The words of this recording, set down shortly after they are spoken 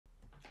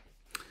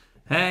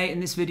Hey, in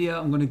this video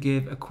I'm going to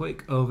give a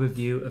quick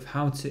overview of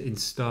how to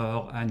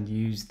install and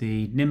use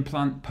the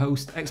NimPlant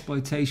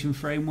post-exploitation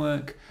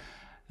framework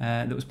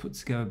that was put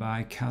together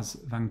by Kaz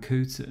Van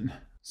Kooten.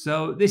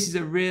 So this is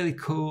a really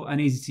cool and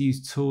easy to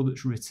use tool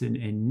that's written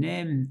in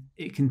Nim.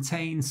 It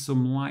contains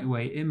some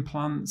lightweight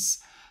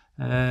implants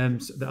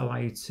that allow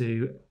you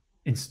to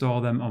install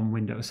them on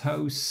Windows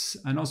hosts,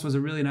 and also has a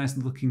really nice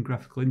looking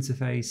graphical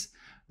interface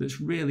that's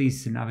really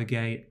easy to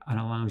navigate and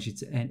allows you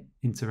to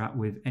interact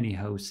with any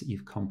host that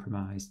you've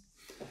compromised.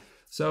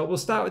 So we'll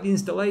start with the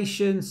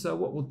installation. So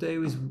what we'll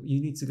do is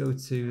you need to go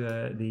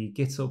to the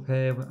GitHub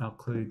here. I'll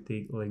include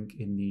the link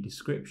in the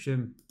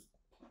description.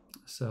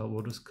 So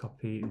we'll just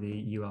copy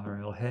the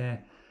URL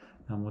here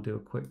and we'll do a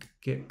quick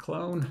git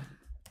clone.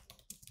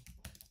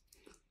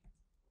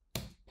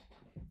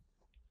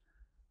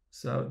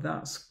 So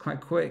that's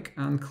quite quick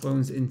and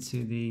clones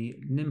into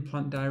the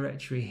NimPlant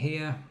directory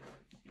here.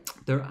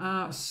 There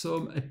are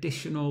some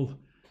additional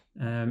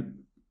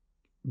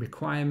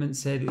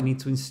requirements here that you need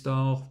to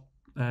install.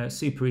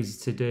 Super easy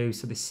to do.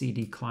 So the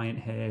CD client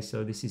here.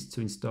 So this is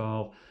to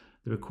install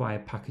the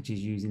required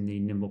packages using the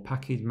Nimble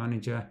Package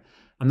Manager.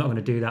 I'm not going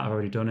to do that. I've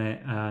already done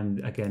it.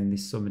 And again,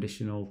 there's some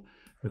additional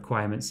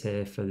requirements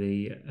here for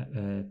the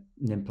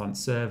NimPlant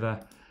server.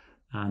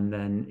 And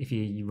then if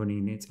you're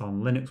running it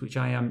on Linux, which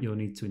I am, you'll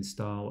need to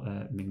install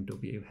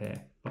MingW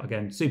here. But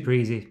again, super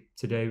easy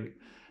to do.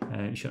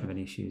 You shouldn't have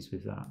any issues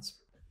with that.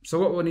 So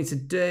what we'll need to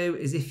do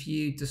is if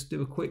you just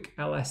do a quick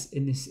ls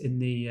in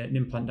the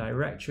NimPlant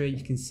directory,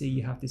 you can see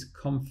you have this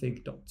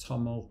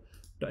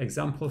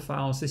config.toml.example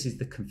file. So this is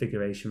the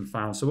configuration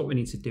file. So what we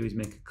need to do is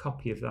make a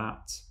copy of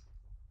that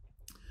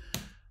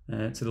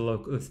to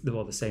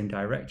the same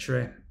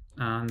directory,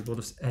 and we'll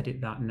just edit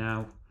that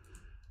now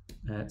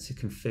to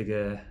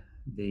configure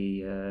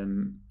the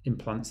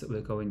implants that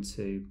we're going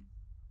to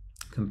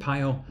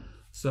compile.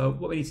 So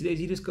what we need to do is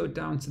you just go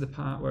down to the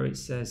part where it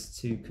says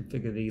to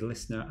configure the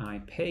listener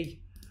IP.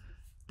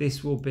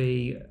 This will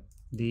be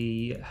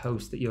the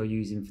host that you're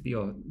using for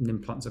your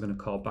NimPlants are going to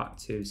call back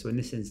to. So in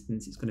this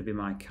instance, it's going to be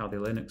my Kali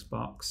Linux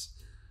box.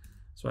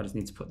 So I just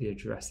need to put the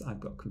address that I've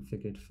got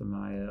configured for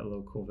my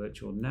local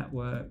virtual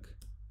network.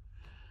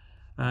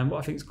 And what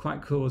I think is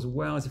quite cool as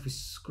well is if we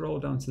scroll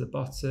down to the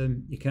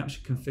bottom, you can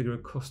actually configure a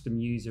custom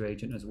user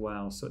agent as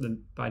well. So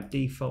then by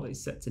default,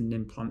 it's set to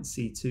NimPlant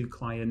C2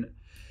 client.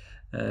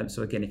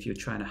 So again, if you're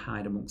trying to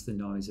hide amongst the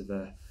noise of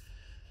an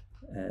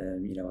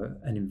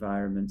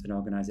environment, an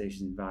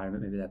organization's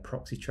environment, maybe their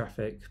proxy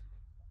traffic,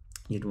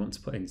 you'd want to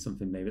put in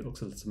something maybe it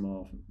looks a little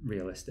more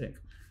realistic.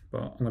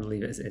 But I'm going to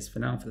leave it as it is for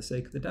now for the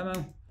sake of the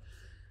demo.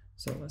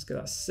 So let's get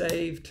that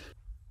saved.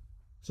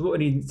 So what we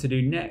need to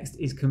do next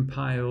is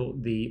compile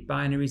the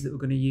binaries that we're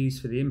going to use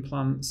for the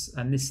implants.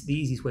 And the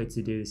easiest way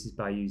to do this is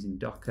by using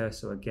Docker.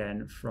 So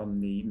again, from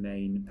the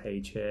main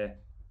page here,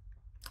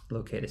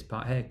 locate this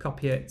part here,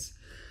 copy it.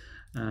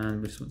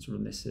 And we just want to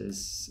run this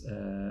as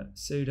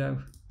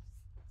sudo,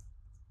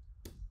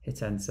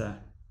 hit enter.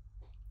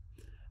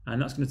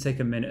 And that's going to take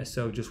a minute or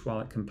so just while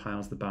it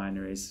compiles the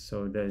binaries.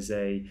 So there's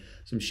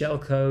some shell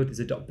code,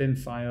 there's a .bin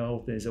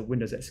file, there's a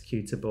Windows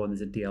executable, and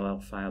there's a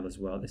DLL file as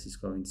well. This is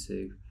going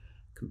to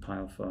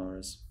compile for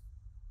us.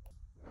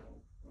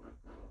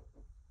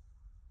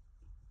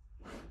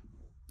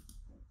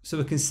 So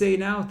we can see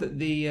now that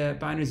the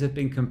binaries have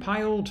been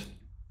compiled.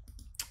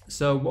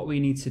 So what we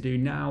need to do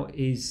now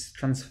is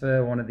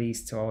transfer one of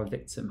these to our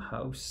victim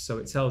host. So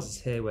it tells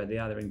us here where they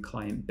are. They're in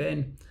client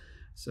bin.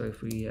 So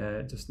if we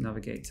just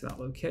navigate to that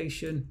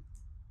location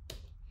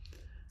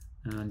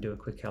and do a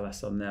quick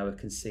ls on there, we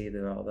can see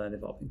they're all there.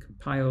 They've all been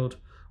compiled.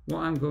 What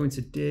I'm going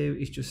to do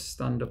is just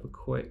stand up a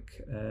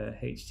quick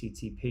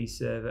HTTP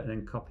server and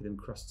then copy them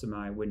across to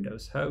my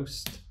Windows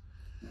host.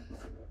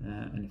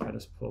 And if I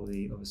just pull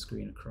the other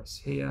screen across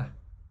here,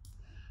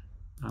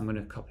 I'm going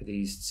to copy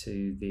these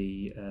to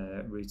the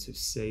root of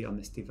C on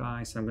this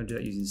device. I'm going to do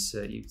that using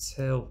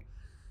certutil.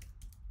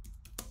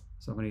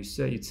 So I'm going to use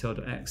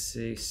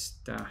certutil.exe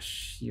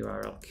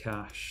 -url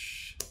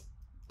cache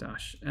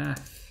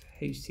 -f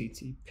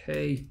http,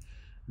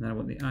 and then I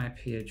want the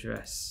IP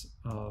address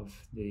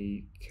of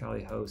the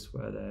Kali host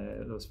where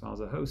those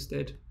files are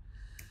hosted.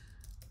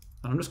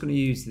 And I'm just going to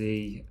use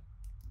the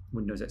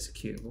Windows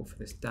executable for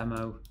this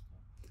demo,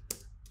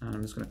 and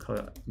I'm just going to call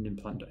it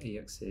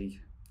nimplant.exe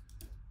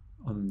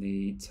on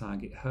the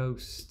target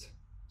host.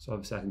 So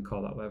obviously I can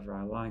call that whatever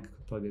I like. I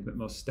could probably be a bit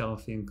more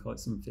stealthy and call it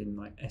something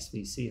like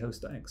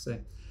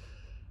svchost.exe.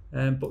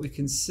 But we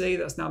can see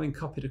that's now been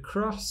copied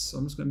across. So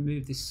I'm just going to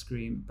move this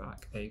screen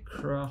back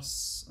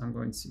across. I'm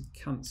going to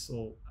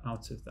cancel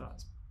out of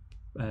that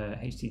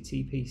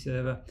HTTP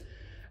server.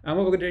 And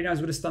what we're going to do now is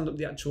we're going to stand up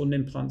the actual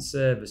NimPlant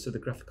server, so the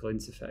graphical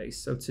interface.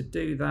 So to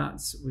do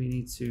that, we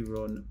need to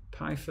run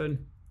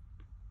Python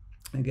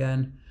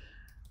again.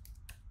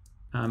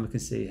 And we can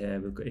see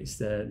here it's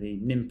the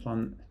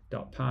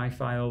nimplant.py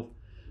file.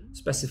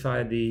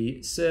 Specify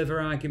the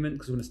server argument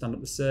because we're going to stand up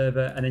the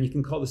server, and then you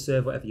can call the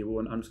server whatever you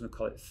want. I'm just going to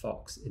call it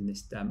Fox in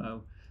this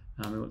demo,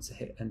 and we want to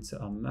hit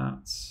enter on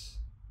that.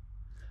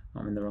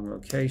 I'm in the wrong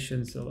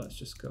location, so let's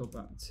just go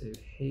back to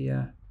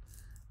here.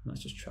 Let's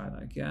just try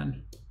that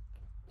again.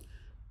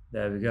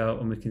 There we go,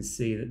 and we can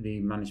see that the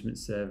management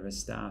server has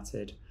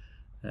started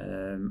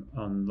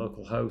on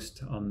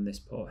localhost on this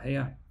port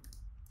here.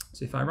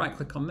 So if I right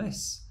click on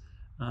this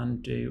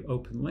and do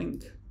open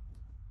link,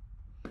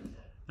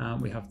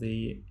 we have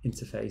the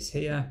interface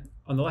here.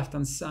 On the left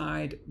hand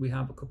side, we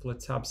have a couple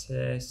of tabs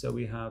here. So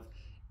we have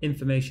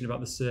information about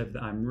the server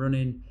that I'm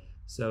running.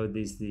 So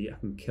I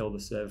can kill the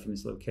server from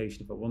this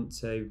location if I want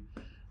to.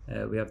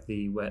 We have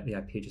the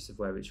IP address of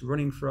where it's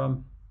running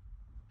from.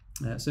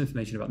 Some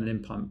information about the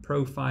NimPlant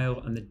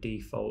profile and the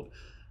default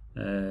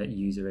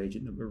user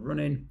agent that we're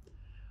running.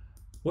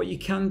 What you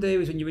can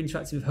do is when you're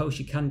interacting with hosts,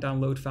 you can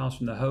download files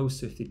from the host.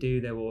 So if you do,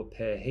 they will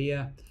appear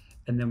here.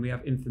 And then we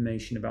have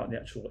information about the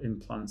actual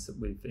implants that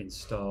we've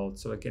installed.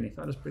 So again, if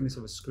I just bring this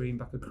other screen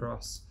back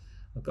across,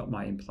 I've got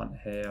my implant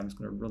here. I'm just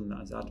going to run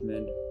that as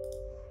admin.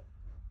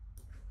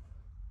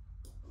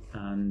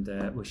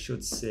 And we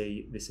should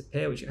see this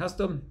appear, which it has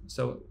done.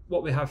 So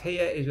what we have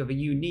here is we have a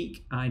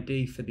unique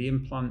ID for the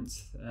implant.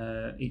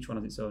 Each one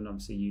has its own,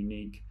 obviously,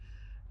 unique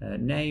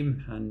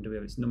name, and we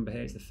have its number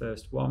here. It's the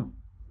first one,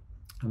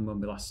 and when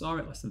we last saw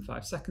it, less than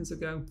 5 seconds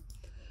ago.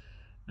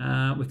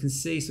 We can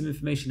see some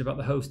information about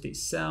the host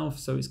itself.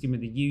 So it's given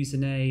me the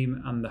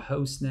username and the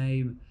host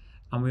name,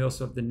 and we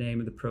also have the name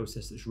of the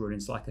process that's running.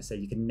 So like I said,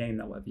 you can name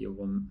that whatever you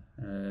want.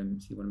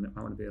 So I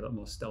want to be a little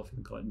more stealthy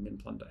and call it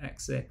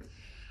nimplant.exe.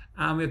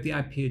 And we have the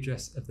IP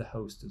address of the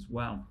host as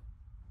well.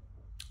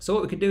 So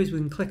what we can do is we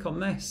can click on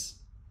this,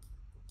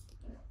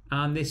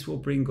 and this will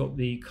bring up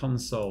the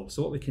console.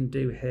 So what we can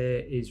do here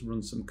is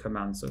run some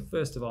commands. So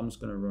first of all, I'm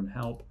just going to run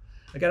help.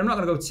 Again, I'm not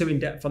going to go too in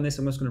depth on this.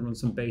 I'm just going to run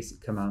some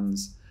basic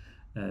commands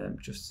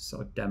just to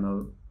sort of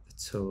demo the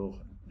tool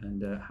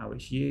and how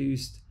it's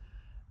used.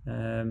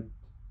 But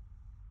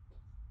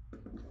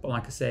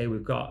like I say,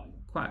 we've got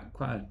quite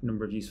a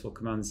number of useful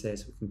commands here,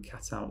 so we can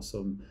cat out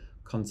some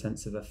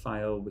contents of a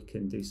file. We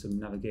can do some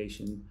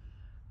navigation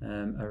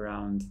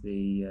around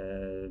the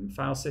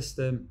file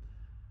system.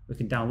 We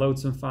can download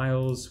some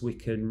files. We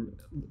can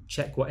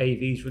check what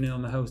AV is running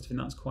on the host. I think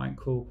that's quite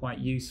cool, quite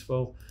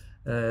useful.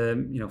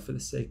 You know, for the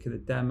sake of the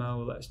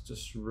demo, let's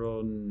just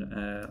run.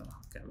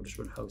 Okay, we'll just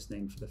run host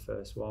name for the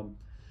first one.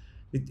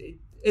 It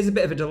is a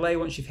bit of a delay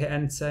once you've hit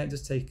enter. It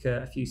does take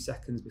a few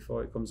seconds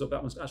before it comes up.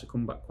 That one's actually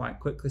come back quite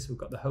quickly. So we've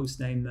got the host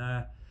name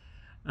there.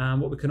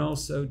 What we can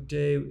also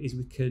do is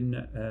we can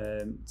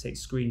take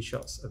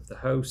screenshots of the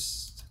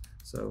host.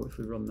 So if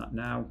we run that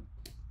now,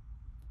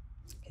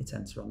 hit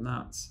enter on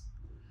that,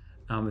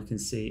 and we can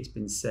see it's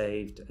been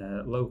saved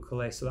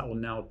locally. So that will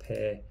now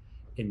appear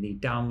in the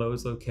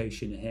downloads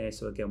location here.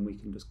 So again, we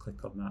can just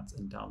click on that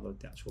and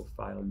download the actual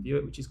file and view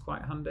it, which is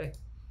quite handy.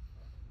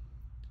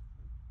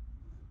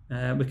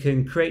 We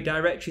can create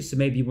directories. So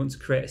maybe you want to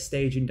create a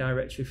staging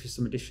directory for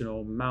some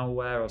additional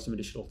malware or some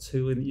additional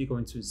tooling that you're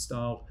going to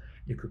install.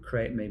 You could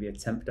create maybe a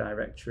temp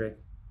directory.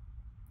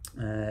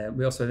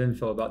 We also have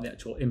info about the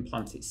actual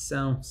implant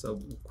itself, so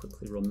we'll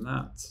quickly run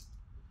that.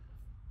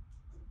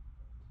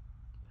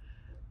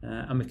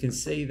 And we can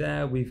see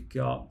there we've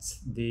got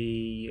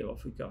the, what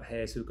have we got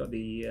here? So we've got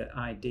the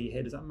ID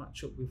here. Does that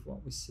match up with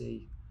what we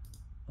see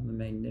on the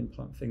main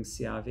implant thing,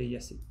 CRV?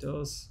 Yes, it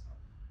does.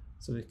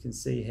 So we can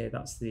see here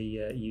that's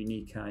the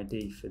unique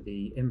ID for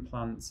the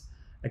implant.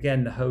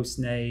 Again, the host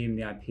name,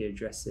 the IP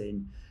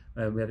addressing.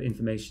 We have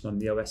information on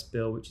the OS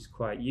bill, which is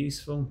quite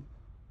useful.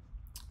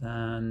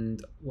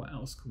 And what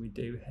else can we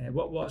do here?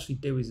 What we'll actually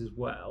do is as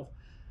well,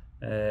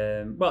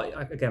 well,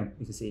 again,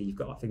 you can see you've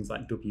got things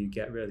like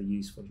wget, really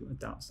useful if you want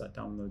to start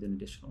downloading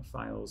additional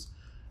files.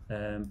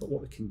 But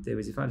what we can do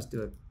is if I just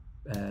do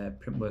a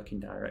print working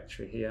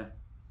directory here,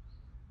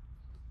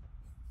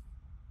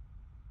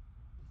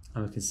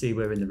 and we can see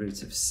we're in the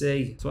root of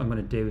C. So what I'm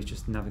going to do is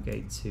just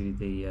navigate to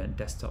the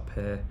desktop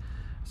here.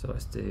 So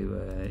let's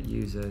do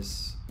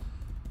users.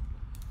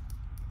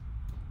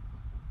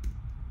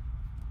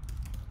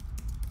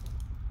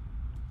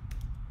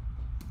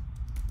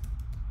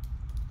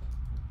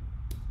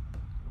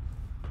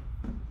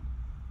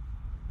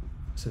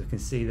 So we can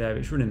see there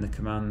it's running the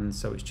command,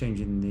 so it's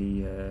changing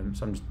the,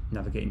 so I'm just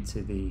navigating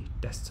to the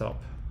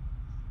desktop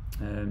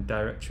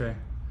directory.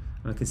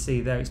 And we can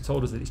see there it's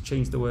told us that it's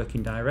changed the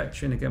working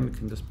directory, and again we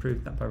can just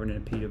prove that by running a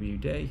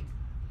pwd.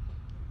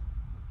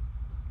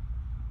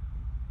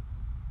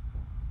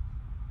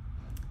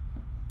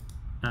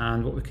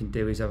 And what we can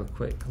do is have a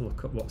quick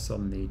look at what's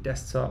on the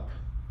desktop.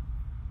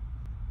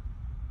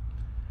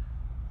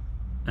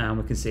 And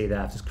we can see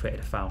there I've just created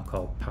a file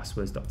called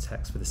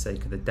passwords.txt for the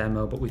sake of the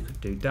demo, but we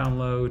could do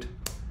download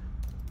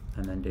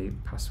and then do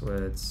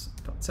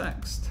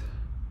passwords.txt.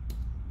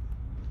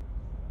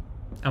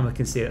 And we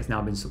can see it's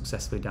now been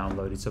successfully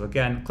downloaded. So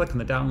again, click on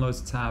the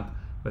downloads tab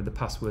with the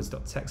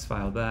passwords.txt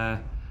file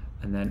there,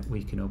 and then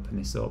we can open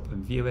this up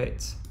and view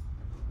it.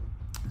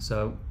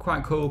 So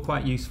quite cool,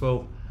 quite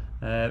useful,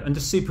 and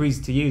just super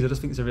easy to use. I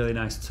just think it's a really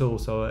nice tool.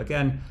 So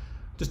again,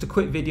 just a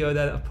quick video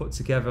there that I've put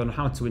together on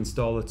how to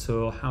install the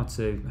tool, how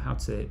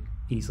to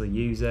easily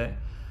use it.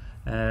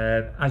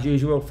 As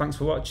usual, thanks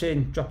for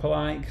watching. Drop a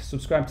like,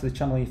 subscribe to the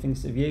channel if you think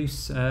it's of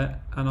use, and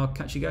I'll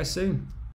catch you guys soon.